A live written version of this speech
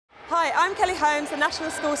Hi, I'm Kelly Holmes, the National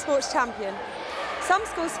School Sports Champion. Some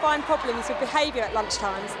schools find problems with behaviour at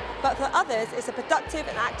lunchtimes, but for others it's a productive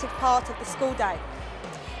and active part of the school day.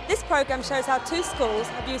 This programme shows how two schools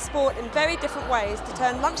have used sport in very different ways to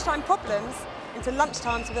turn lunchtime problems into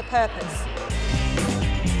lunchtimes with a purpose.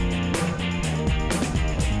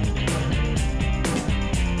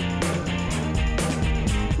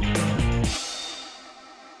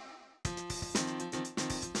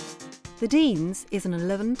 The Deans is an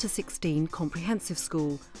 11 to 16 comprehensive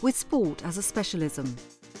school with sport as a specialism.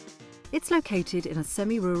 It's located in a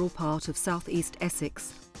semi-rural part of southeast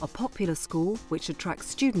Essex, a popular school which attracts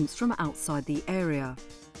students from outside the area.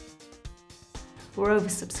 We're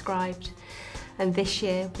oversubscribed, and this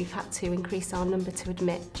year we've had to increase our number to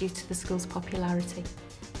admit due to the school's popularity,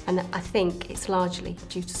 and I think it's largely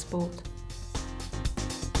due to sport.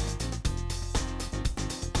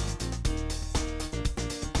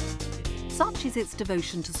 Such is its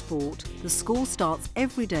devotion to sport, the school starts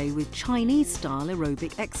every day with Chinese-style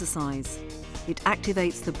aerobic exercise. It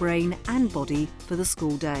activates the brain and body for the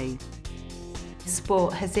school day.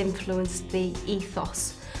 Sport has influenced the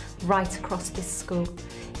ethos right across this school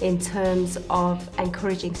in terms of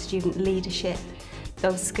encouraging student leadership,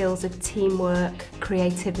 those skills of teamwork,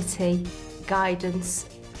 creativity, guidance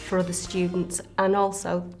for other students, and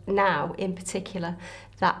also now in particular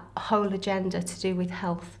that whole agenda to do with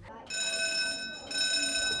health.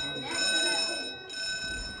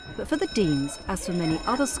 But for the Deans, as for many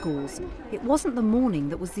other schools, it wasn't the morning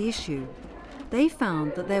that was the issue. They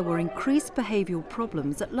found that there were increased behavioural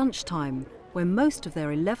problems at lunchtime, when most of their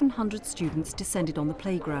 1,100 students descended on the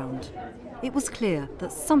playground. It was clear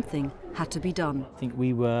that something had to be done. I think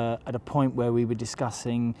we were at a point where we were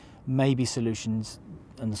discussing maybe solutions,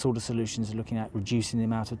 and the sort of solutions are looking at reducing the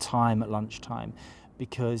amount of time at lunchtime,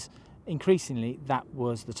 because increasingly that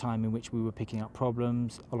was the time in which we were picking up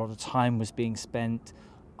problems. A lot of time was being spent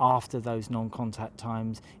after those non-contact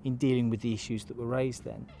times in dealing with the issues that were raised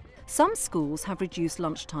then. Some schools have reduced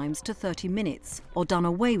lunchtimes to 30 minutes or done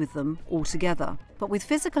away with them altogether. But with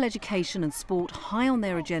physical education and sport high on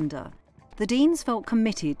their agenda, the Deans felt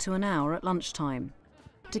committed to an hour at lunchtime.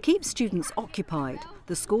 To keep students occupied,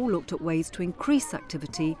 the school looked at ways to increase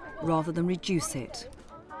activity rather than reduce it.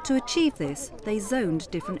 To achieve this, they zoned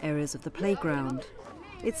different areas of the playground.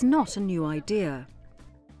 It's not a new idea.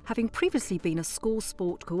 Having previously been a school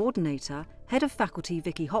sport coordinator, Head of Faculty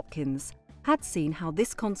Vicky Hopkins had seen how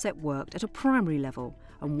this concept worked at a primary level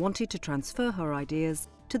and wanted to transfer her ideas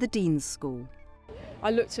to the Dean's School. I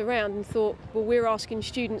looked around and thought, well, we're asking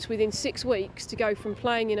students within 6 weeks to go from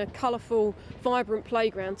playing in a colourful, vibrant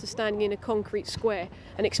playground to standing in a concrete square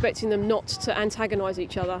and expecting them not to antagonise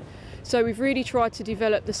each other. So we've really tried to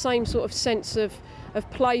develop the same sort of sense of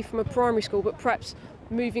play from a primary school, but perhaps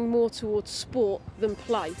moving more towards sport than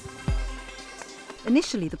play.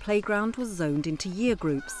 Initially, the playground was zoned into year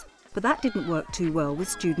groups, but that didn't work too well with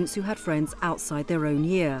students who had friends outside their own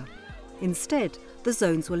year. Instead, the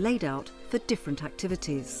zones were laid out for different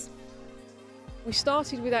activities. We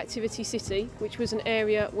started with Activity City, which was an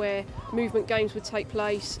area where movement games would take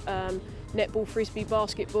place, netball, frisbee,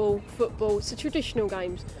 basketball, football. It's the traditional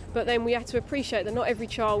games, but then we had to appreciate that not every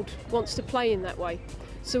child wants to play in that way.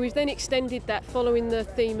 So we've then extended that, following the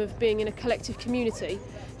theme of being in a collective community,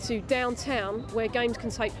 to downtown where games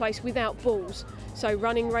can take place without balls. So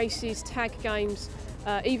running races, tag games,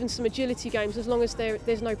 even some agility games, as long as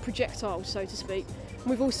there's no projectiles, so to speak. And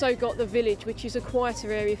we've also got the village, which is a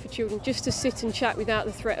quieter area for children just to sit and chat without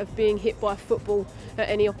the threat of being hit by a football at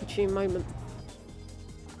any opportune moment.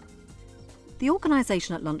 The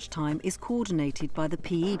organisation at lunchtime is coordinated by the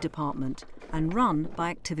PE department and run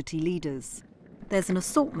by activity leaders. There's an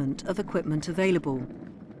assortment of equipment available.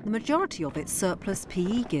 The majority of it's surplus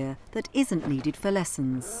PE gear that isn't needed for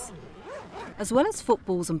lessons. As well as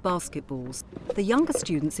footballs and basketballs, the younger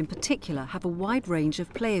students in particular have a wide range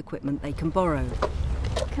of play equipment they can borrow.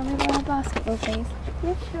 Can we borrow a basketball, please?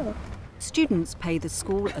 Yeah, sure. Students pay the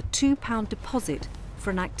school a £2 deposit for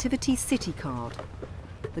an Activity City card.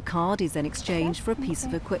 The card is then exchanged for a piece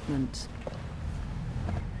of equipment.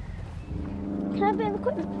 Can I have a bit of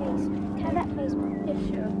equipment, please? Can I have that, please? Yeah,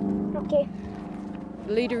 sure. Thank you.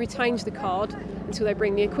 The leader retains the card until they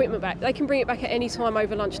bring the equipment back. They can bring it back at any time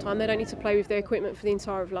over lunchtime. They don't need to play with their equipment for the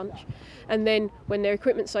entire of lunch. And then when their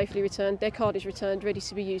equipment's safely returned, their card is returned, ready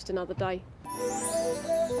to be used another day.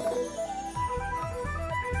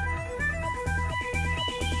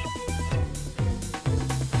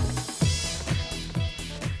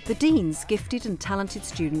 The Dean's gifted and talented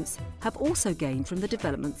students have also gained from the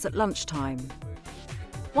developments at lunchtime.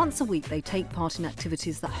 Once a week they take part in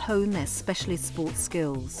activities that hone their specialist sports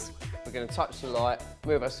skills. we're going to touch the light,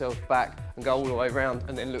 move ourselves back and go all the way around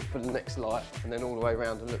and then look for the next light and then all the way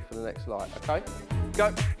around and look for the next light, OK?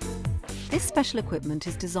 Go! This special equipment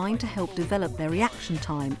is designed to help develop their reaction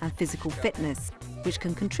time and physical fitness, which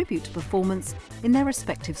can contribute to performance in their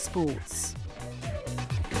respective sports.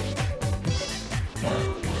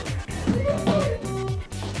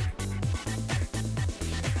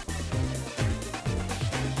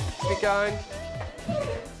 Keep going.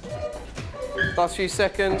 Last few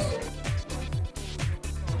seconds.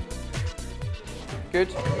 Good.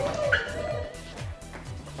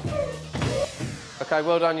 OK,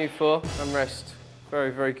 well done you four, and rest.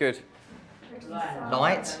 Very, very good.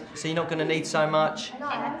 Light, so you're not going to need so much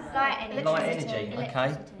light energy,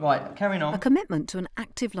 OK. Right, carrying on. A commitment to an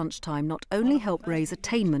active lunchtime not only helped raise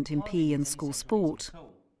attainment in PE and school sport,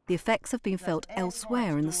 the effects have been felt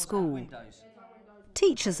elsewhere in the school.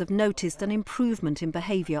 Teachers have noticed an improvement in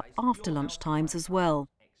behaviour after lunchtimes as well,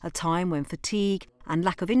 a time when fatigue and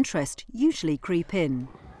lack of interest usually creep in.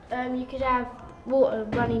 You could have water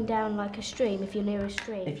running down like a stream if you're near a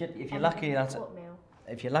stream. If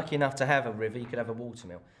you're lucky enough to have a river, you could have a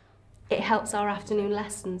watermill. It helps our afternoon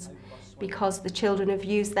lessons because the children have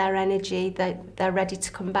used their energy, they're ready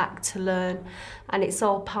to come back to learn, and it's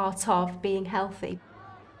all part of being healthy.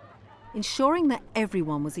 Ensuring that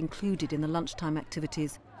everyone was included in the lunchtime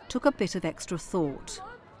activities took a bit of extra thought.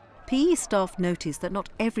 PE staff noticed that not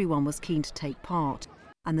everyone was keen to take part,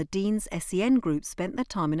 and the Dean's SEN group spent their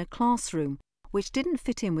time in a classroom, which didn't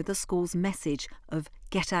fit in with the school's message of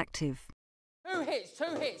get active. 2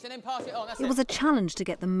 hits, and then pass it on. It was a challenge to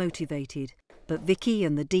get them motivated, but Vicky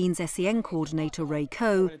and the Dean's SEN coordinator Ray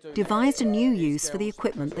Coe devised a new use for the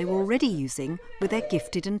equipment they were already using with their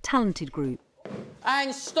gifted and talented group.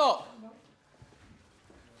 And stop.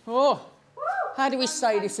 Oh, how do we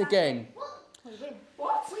say this again?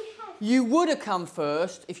 You would have come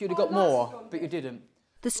first if you'd have got more, but you didn't.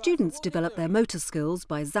 The students developed their motor skills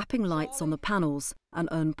by zapping lights on the panels and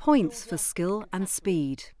earned points for skill and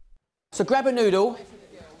speed. So grab a noodle,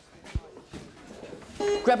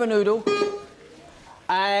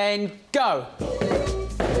 and go.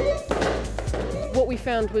 What we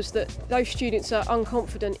found was that those students are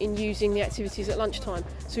unconfident in using the activities at lunchtime.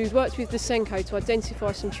 So we've worked with the Senko to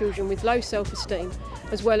identify some children with low self-esteem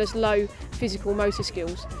as well as low physical motor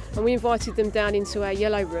skills. And we invited them down into our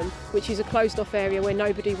yellow room, which is a closed-off area where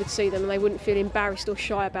nobody would see them and they wouldn't feel embarrassed or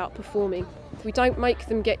shy about performing. We don't make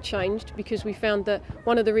them get changed because we found that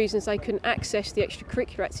one of the reasons they couldn't access the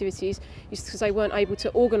extracurricular activities is because they weren't able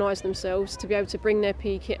to organise themselves to be able to bring their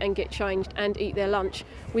PE kit and get changed and eat their lunch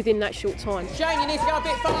within that short time. Jane, you need to go a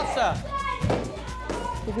bit faster.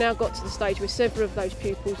 We've now got to the stage where several of those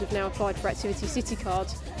pupils have now applied for Activity City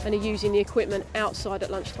cards and are using the equipment outside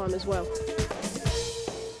at lunchtime as well.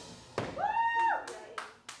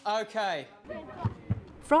 OK.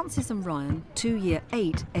 Francis and Ryan, 2 Year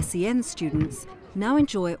 8 SEN students, now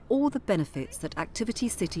enjoy all the benefits that Activity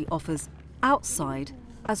City offers outside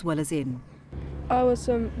as well as in. I was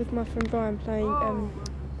with my friend Brian playing,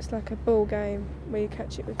 it's like a ball game where you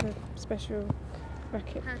catch it with a special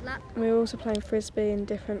racket. And we were also playing frisbee and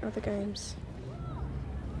different other games.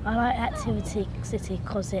 I like Activity City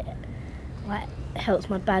because it helps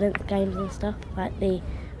my balance games and stuff, like the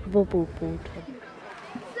wobble board.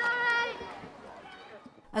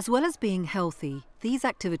 As well as being healthy, these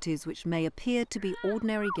activities, which may appear to be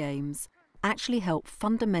ordinary games, actually help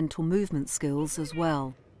fundamental movement skills as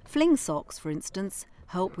well. Fling socks, for instance,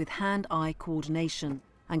 help with hand-eye coordination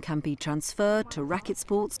and can be transferred to racket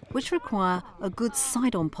sports, which require a good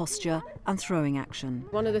side-on posture and throwing action.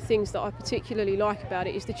 One of the things that I particularly like about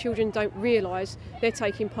it is the children don't realise they're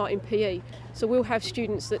taking part in PE. So we'll have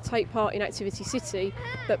students that take part in Activity City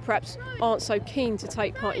but perhaps aren't so keen to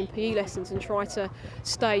take part in PE lessons and try to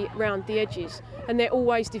stay round the edges. And they're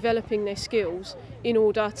always developing their skills in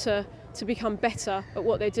order to become better at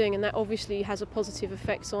what they're doing, and that obviously has a positive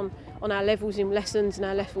effect on our levels in lessons and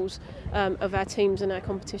our levels of our teams and our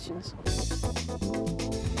competitions.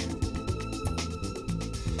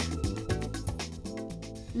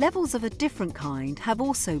 Levels of a different kind have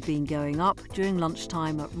also been going up during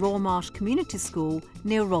lunchtime at Roarmarsh Community School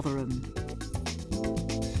near Rotherham.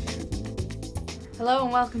 Hello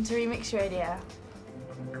and welcome to Remix Radio.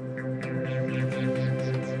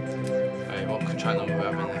 Hey, what channel are we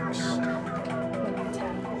having next?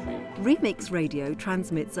 Remix Radio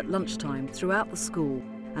transmits at lunchtime throughout the school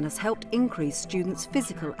and has helped increase students'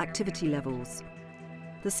 physical activity levels.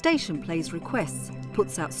 The station plays requests,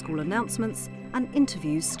 puts out school announcements and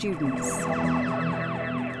interviews students.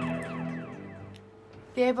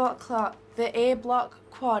 The A Block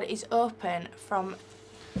quad is open from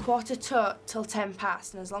quarter till 10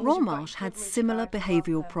 past, and as long as Rohrmarsh had similar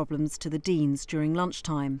behavioural problems to the Deans during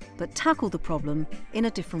lunchtime, but tackled the problem in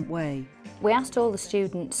a different way. We asked all the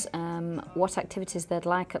students what activities they'd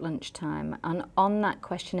like at lunchtime, and on that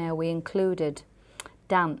questionnaire we included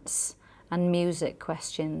dance and music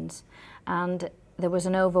questions, and there was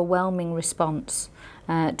an overwhelming response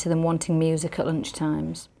to them wanting music at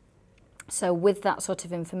lunchtimes. So with that sort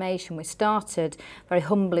of information we started very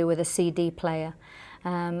humbly with a CD player,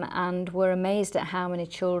 and we're amazed at how many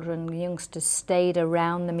children, youngsters, stayed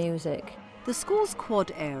around the music. The school's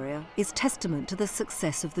quad area is testament to the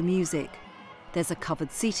success of the music. There's a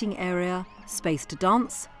covered seating area, space to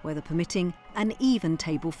dance, weather permitting, and even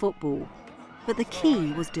table football. But the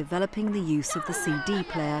key was developing the use of the CD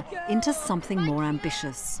player into something more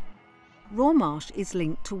ambitious. Rohrmarsh is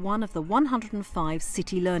linked to one of the 105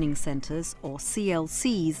 City Learning Centres, or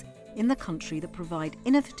CLCs, in the country that provide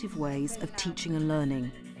innovative ways of teaching and learning.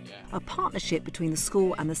 A partnership between the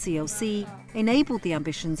school and the CLC enabled the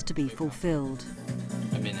ambitions to be fulfilled.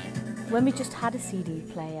 When we just had a CD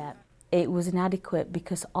player, it was inadequate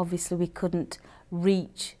because obviously we couldn't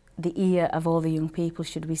reach the ear of all the young people,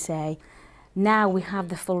 should we say. Now we have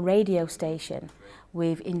the full radio station.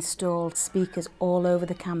 We've installed speakers all over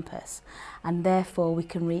the campus, and therefore we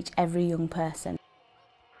can reach every young person.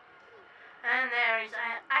 And there is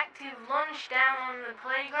an active lunch down on the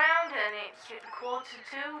playground, and it's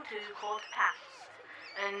 1:45 to 1:15.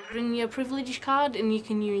 And bring your privilege card and you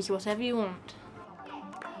can use whatever you want.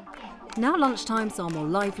 Now lunchtimes are more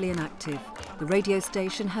lively and active. The radio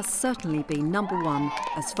station has certainly been #1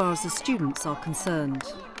 as far as the students are concerned.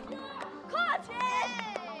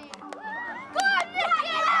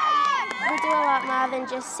 We do a lot more than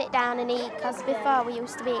just sit down and eat, because before we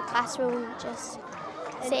used to be in classroom just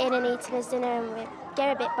sitting and eating his dinner, and we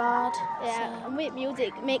get a bit bored. Yeah, and with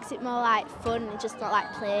music it makes it more like fun and just not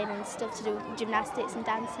like playing and stuff to do gymnastics and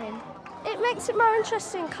dancing. It makes it more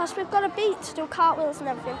interesting because we've got a beat to do cartwheels and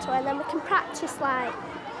everything to, and then we can practice like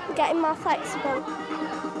getting more flexible.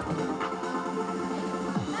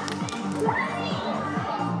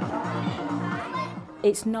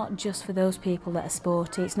 It's not just for those people that are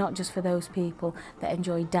sporty, it's not just for those people that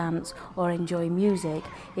enjoy dance or enjoy music.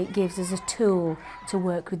 It gives us a tool to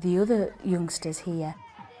work with the other youngsters here.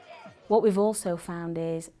 What we've also found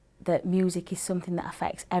is that music is something that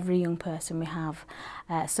affects every young person we have.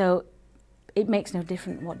 So it makes no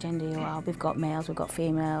difference what gender you are. We've got males, we've got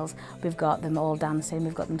females, we've got them all dancing,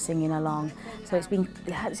 we've got them singing along. So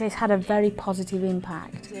it's had a very positive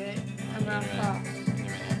impact.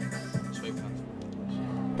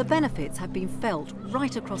 The benefits have been felt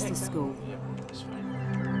right across the school.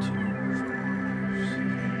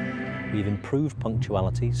 We've improved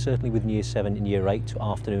punctuality, certainly with Year 7 and Year 8 to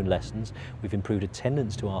afternoon lessons. We've improved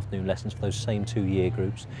attendance to afternoon lessons for those same 2 year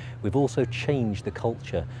groups. We've also changed the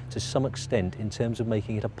culture to some extent in terms of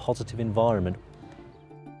making it a positive environment.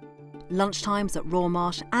 Lunchtimes at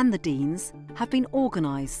Rohrmarsh and the Deans have been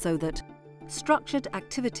organised so that structured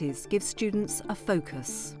activities give students a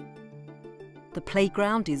focus. The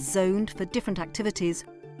playground is zoned for different activities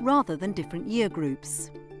rather than different year groups.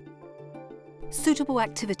 Suitable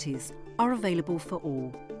activities are available for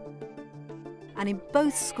all. And in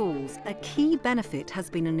both schools, a key benefit has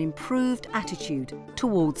been an improved attitude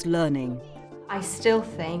towards learning. I still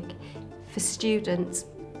think for students,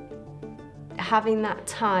 having that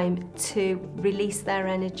time to release their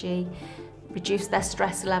energy, reduce their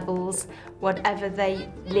stress levels, whatever they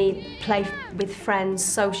need, play with friends,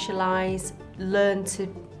 socialise, learn to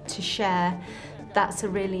share, that's a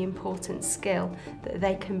really important skill that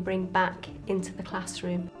they can bring back into the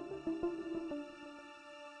classroom.